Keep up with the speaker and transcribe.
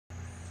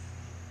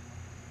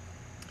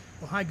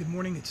Well, hi, good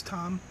morning. It's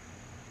Tom.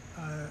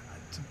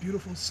 It's a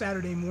beautiful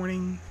Saturday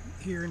morning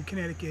here in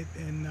Connecticut,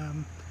 and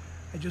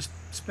I just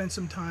spent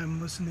some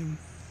time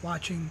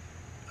watching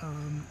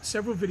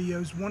several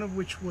videos, one of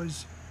which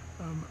was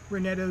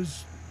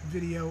Reneto's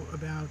video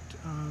about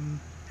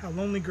how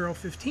Lonely Girl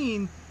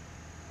 15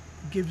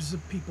 gives the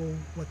people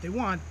what they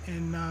want,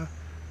 and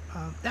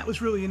that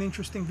was really an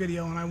interesting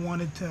video, and I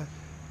wanted to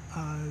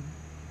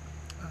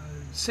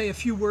say a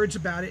few words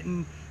about it,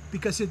 and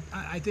because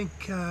I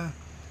think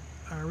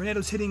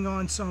Reneto's hitting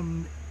on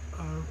some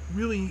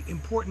really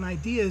important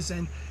ideas,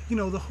 and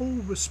the whole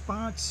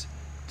response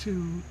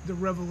to the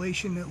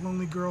revelation that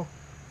Lonely Girl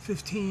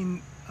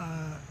 15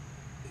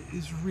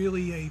 is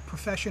really a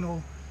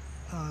professional,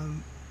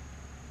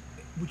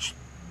 which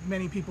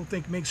many people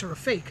think makes her a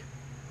fake,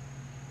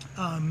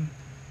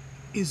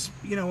 is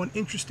an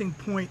interesting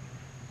point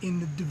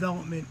in the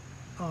development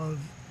of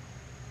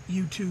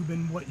YouTube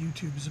and what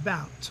YouTube is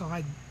about. So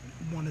I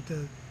wanted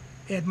to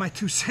add my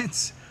 2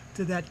 cents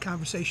to that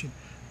conversation.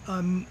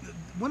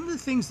 One of the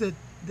things that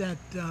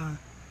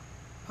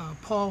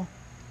Paul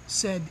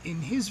said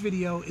in his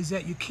video is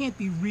that you can't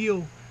be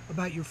real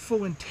about your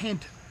full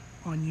intent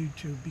on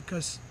YouTube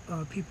because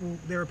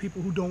there are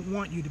people who don't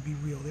want you to be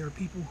real. There are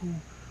people who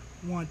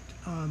want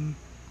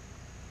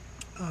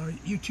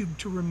YouTube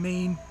to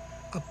remain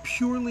a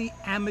purely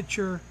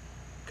amateur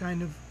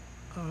kind of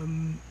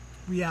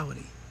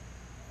reality.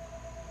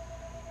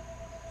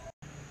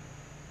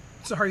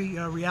 Sorry,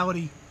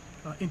 reality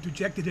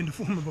interjected in the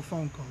form of a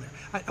phone call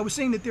there. I was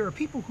saying that there are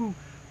people who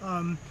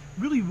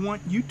really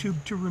want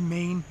YouTube to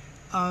remain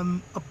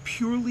a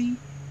purely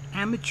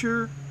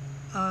amateur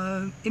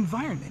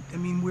environment. I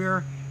mean,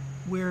 where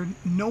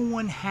no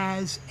one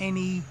has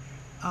any,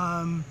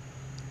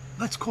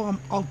 let's call them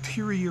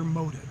ulterior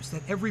motives,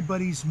 that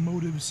everybody's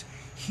motives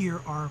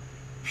here are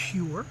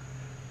pure.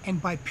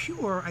 And by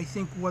pure, I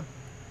think what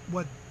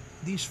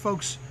these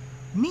folks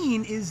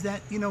mean is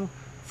that,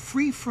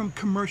 free from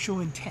commercial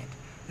intent,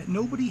 that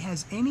nobody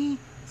has any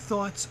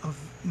thoughts of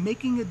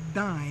making a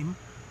dime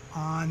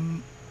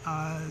on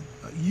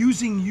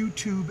using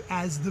YouTube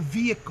as the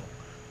vehicle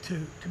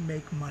to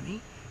make money,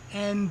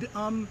 and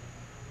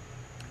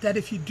that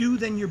if you do,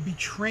 then you're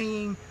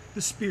betraying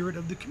the spirit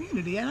of the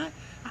community. And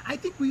I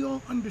think we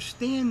all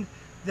understand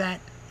that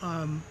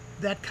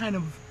that kind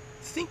of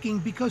thinking,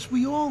 because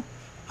we all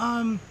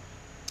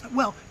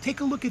well, take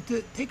a look at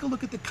the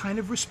kind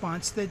of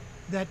response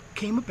that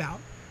came about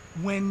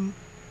when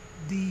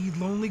the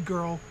Lonely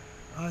Girl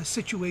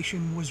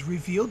situation was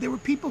revealed. There were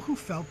people who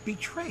felt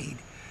betrayed.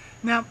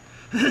 Now,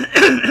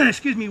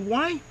 excuse me,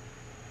 why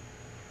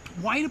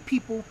do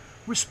people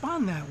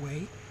respond that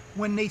way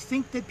when they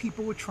think that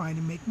people are trying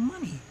to make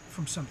money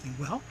from something?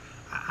 Well,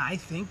 I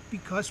think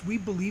because we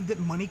believe that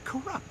money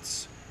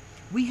corrupts.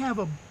 We have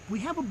a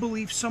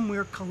belief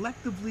somewhere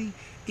collectively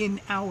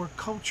in our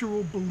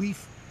cultural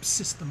belief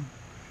system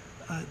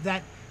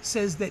that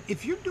says that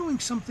if you're doing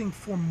something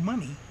for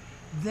money,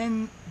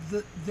 then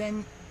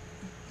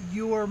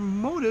your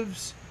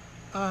motives,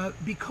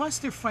 because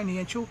they're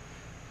financial,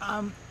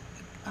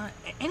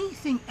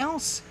 anything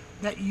else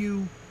that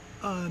you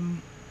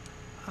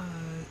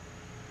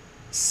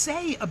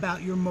say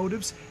about your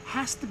motives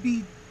has to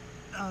be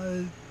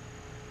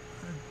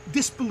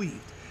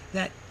disbelieved.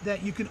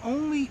 That you can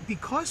only,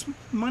 because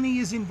money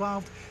is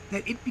involved,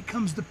 that it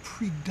becomes the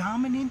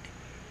predominant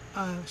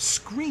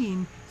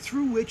screen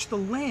through which, the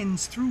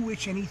lens through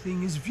which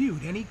anything is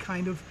viewed. Any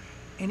kind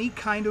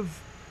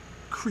of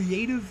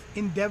creative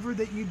endeavor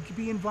that you'd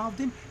be involved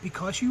in,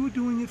 because you were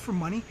doing it for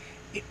money,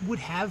 it would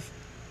have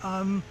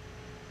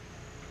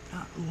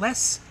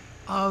less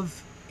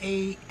of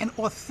an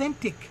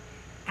authentic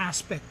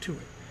aspect to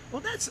it.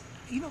 Well,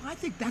 I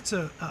think that's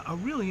a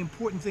really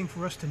important thing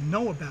for us to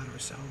know about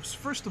ourselves,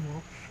 first of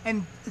all,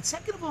 and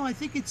second of all, I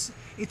think it's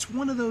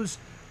one of those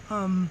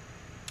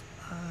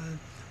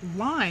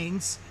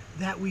lines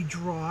that we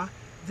draw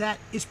that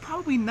is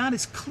probably not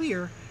as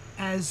clear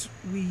as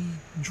we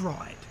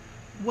draw it.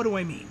 What do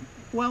I mean?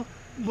 Well,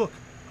 look,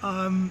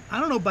 I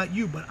don't know about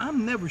you, but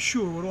I'm never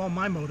sure what all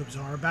my motives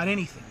are about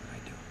anything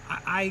that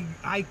I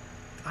do.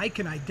 I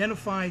can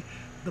identify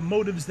the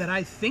motives that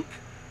I think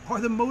are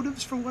the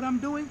motives for what I'm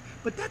doing,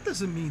 but that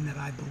doesn't mean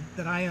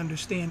that I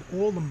understand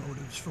all the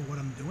motives for what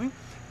I'm doing.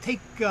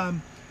 Take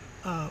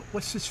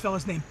what's this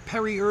fella's name?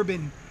 Perry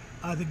Urban,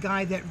 the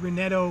guy that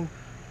Reneto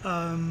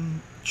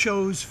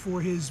chose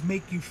for his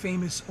Make You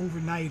Famous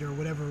Overnight, or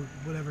whatever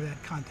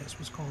that contest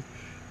was called.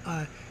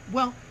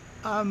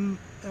 How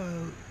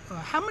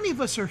many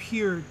of us are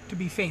here to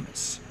be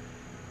famous?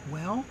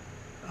 Well,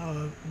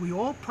 we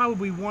all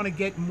probably want to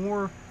get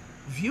more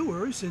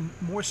viewers and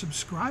more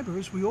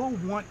subscribers. We all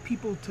want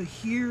people to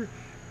hear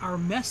our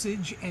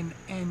message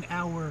and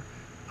our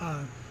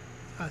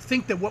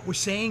think that what we're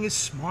saying is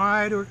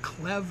smart or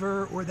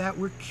clever, or that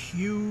we're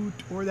cute,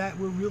 or that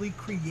we're really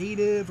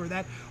creative, or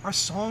that our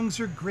songs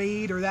are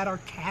great, or that our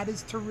cat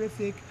is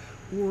terrific,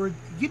 or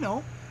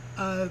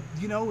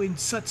in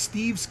such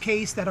Steve's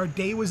case, that our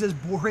day was as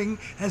boring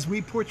as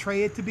we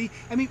portray it to be.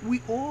 I mean,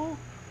 we all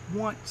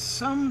want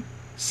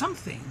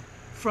something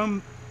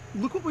from,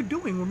 look what we're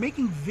doing. We're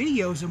making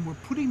videos and we're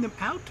putting them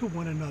out to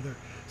one another.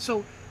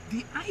 So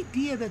the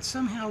idea that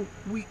somehow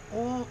we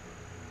all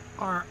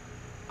are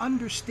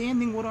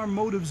understanding what our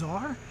motives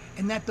are,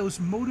 and that those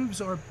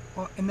motives are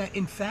and that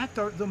in fact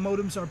the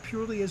motives are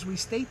purely as we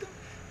state them,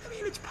 I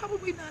mean, it's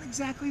probably not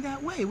exactly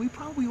that way. We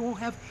probably all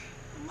have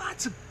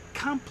lots of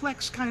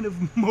complex kind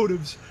of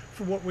motives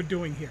for what we're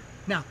doing here.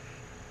 Now,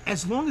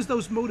 as long as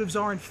those motives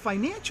aren't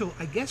financial,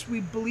 I guess we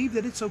believe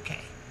that it's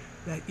okay.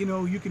 That, you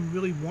know, you can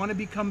really want to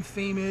become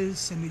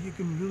famous, and that you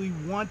can really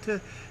want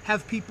to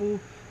have people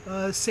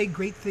say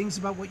great things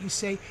about what you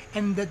say,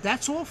 and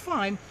that's all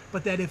fine,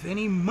 but that if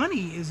any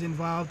money is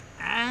involved,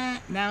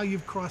 now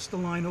you've crossed the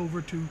line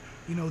over to,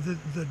 you know,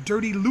 the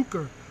dirty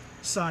lucre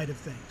side of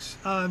things.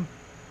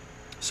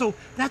 So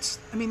that's,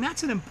 I mean,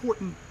 that's an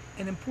important,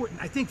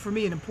 I think for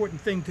me, an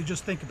important thing to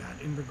just think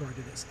about in regard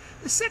to this.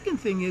 The second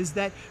thing is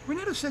that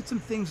Renato said some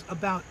things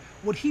about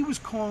what he was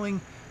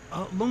calling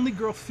Lonely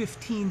Girl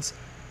 15's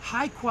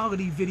high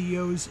quality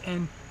videos,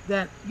 and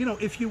that, you know,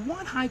 if you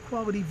want high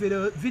quality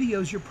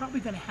videos, you're probably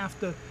going to have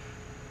to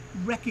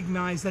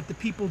recognize that the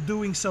people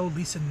doing so,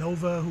 Lisa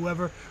Nova,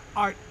 whoever,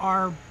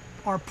 are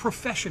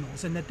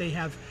professionals, and that they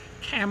have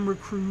camera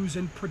crews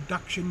and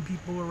production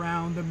people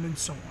around them and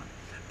so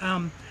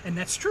on. And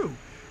that's true.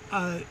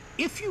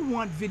 If you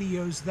want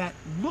videos that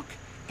look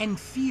and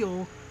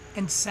feel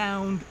and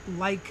sound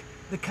like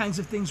the kinds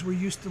of things we're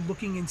used to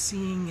looking and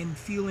seeing and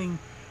feeling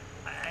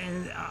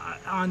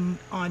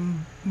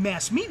on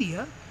mass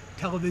media,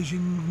 television,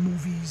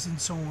 movies,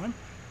 and so on,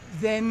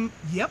 then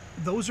yep,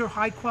 those are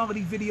high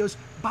quality videos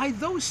by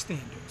those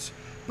standards.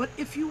 But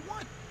if you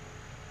want,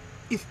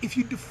 if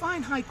you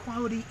define high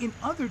quality in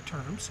other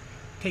terms,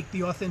 take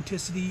the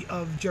authenticity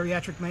of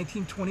Geriatric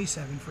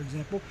 1927, for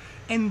example,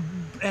 and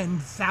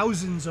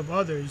thousands of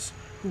others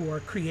who are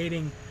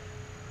creating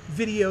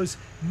videos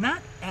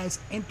not as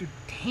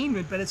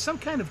entertainment, but as some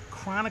kind of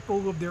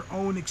chronicle of their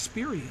own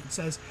experience,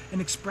 as an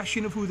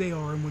expression of who they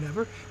are and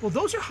whatever. Well,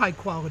 those are high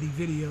quality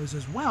videos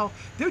as well.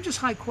 They're just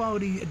high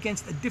quality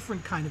against a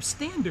different kind of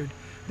standard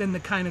than the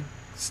kind of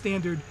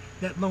standard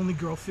that Lonely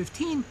Girl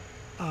 15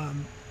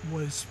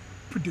 was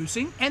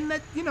producing, and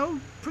that, you know,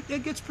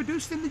 it gets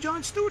produced in the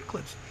Jon Stewart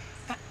clips.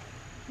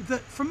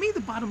 For me, the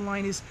bottom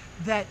line is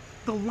that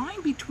the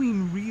line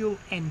between real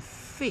and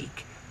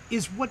fake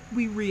is what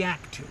we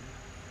react to.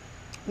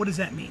 What does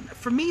that mean?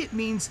 For me, it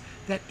means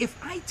that if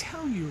I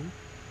tell you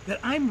that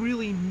I'm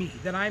really me,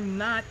 that I'm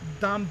not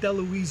Dom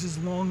DeLuise's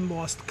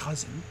long-lost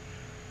cousin,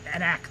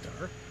 an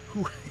actor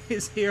who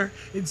is here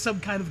in some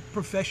kind of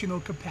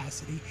professional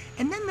capacity,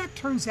 and then that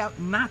turns out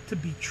not to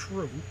be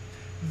true,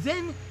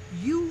 then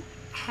you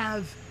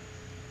have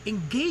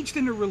engaged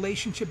in a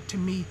relationship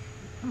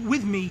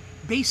with me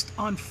based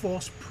on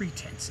false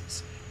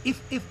pretenses.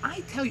 If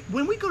I tell you,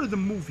 when we go to the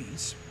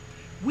movies,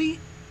 we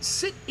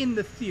sit in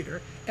the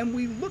theater and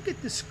we look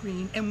at the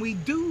screen and we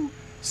do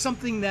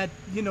something that,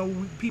 you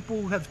know,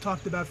 people have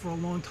talked about for a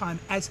long time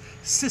as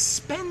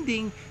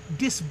suspending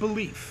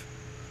disbelief.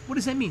 What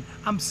does that mean?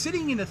 I'm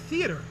sitting in a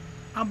theater,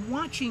 I'm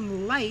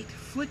watching light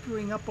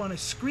flickering up on a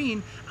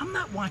screen, I'm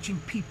not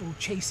watching people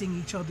chasing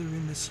each other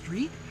in the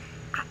street.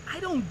 I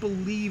don't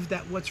believe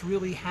that what's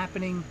really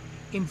happening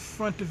in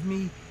front of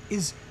me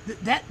is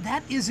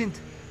that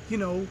isn't, you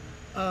know,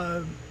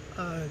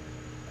 an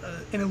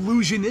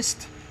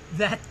illusionist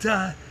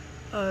that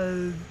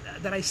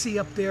I see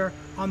up there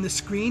on the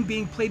screen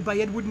being played by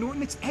Edward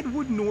Norton. It's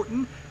Edward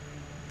Norton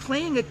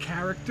playing a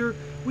character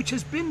which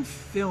has been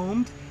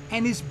filmed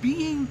and has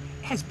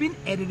been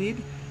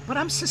edited, but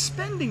I'm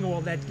suspending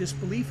all that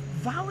disbelief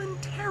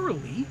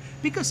voluntarily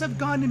because I've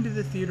gone into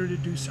the theater to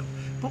do so.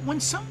 But when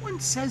someone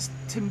says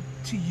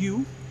to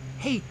you,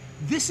 hey,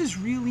 this is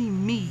really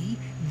me,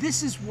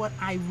 this is what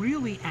I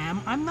really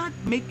am, I'm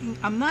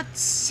not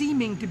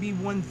seeming to be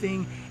one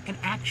thing and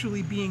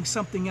actually being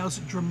something else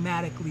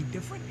dramatically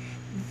different,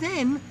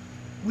 then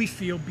we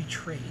feel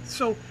betrayed.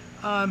 So,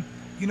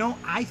 you know,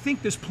 I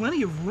think there's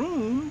plenty of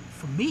room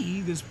for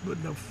me.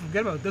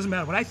 Forget about it, doesn't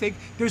matter what I think.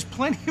 There's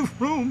plenty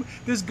of room.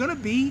 There's going to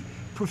be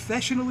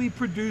professionally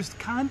produced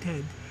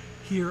content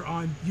here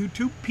on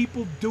YouTube,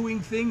 people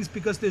doing things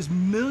because there's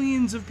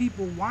millions of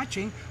people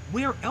watching.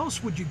 Where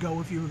else would you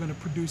go if you were going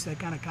to produce that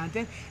kind of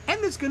content?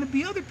 And there's going to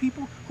be other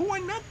people who are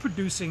not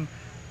producing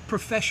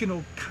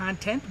professional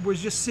content. We're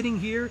just sitting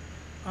here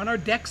on our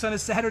decks on a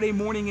Saturday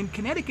morning in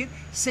Connecticut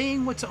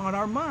saying what's on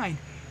our mind.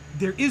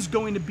 There is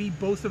going to be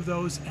both of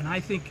those, and I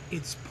think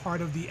it's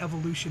part of the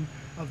evolution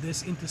of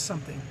this into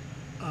something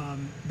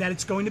that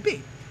it's going to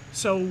be.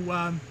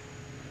 So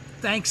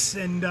thanks,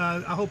 and I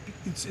hope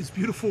it's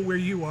beautiful where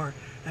you are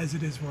as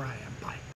it is where I am. Bye.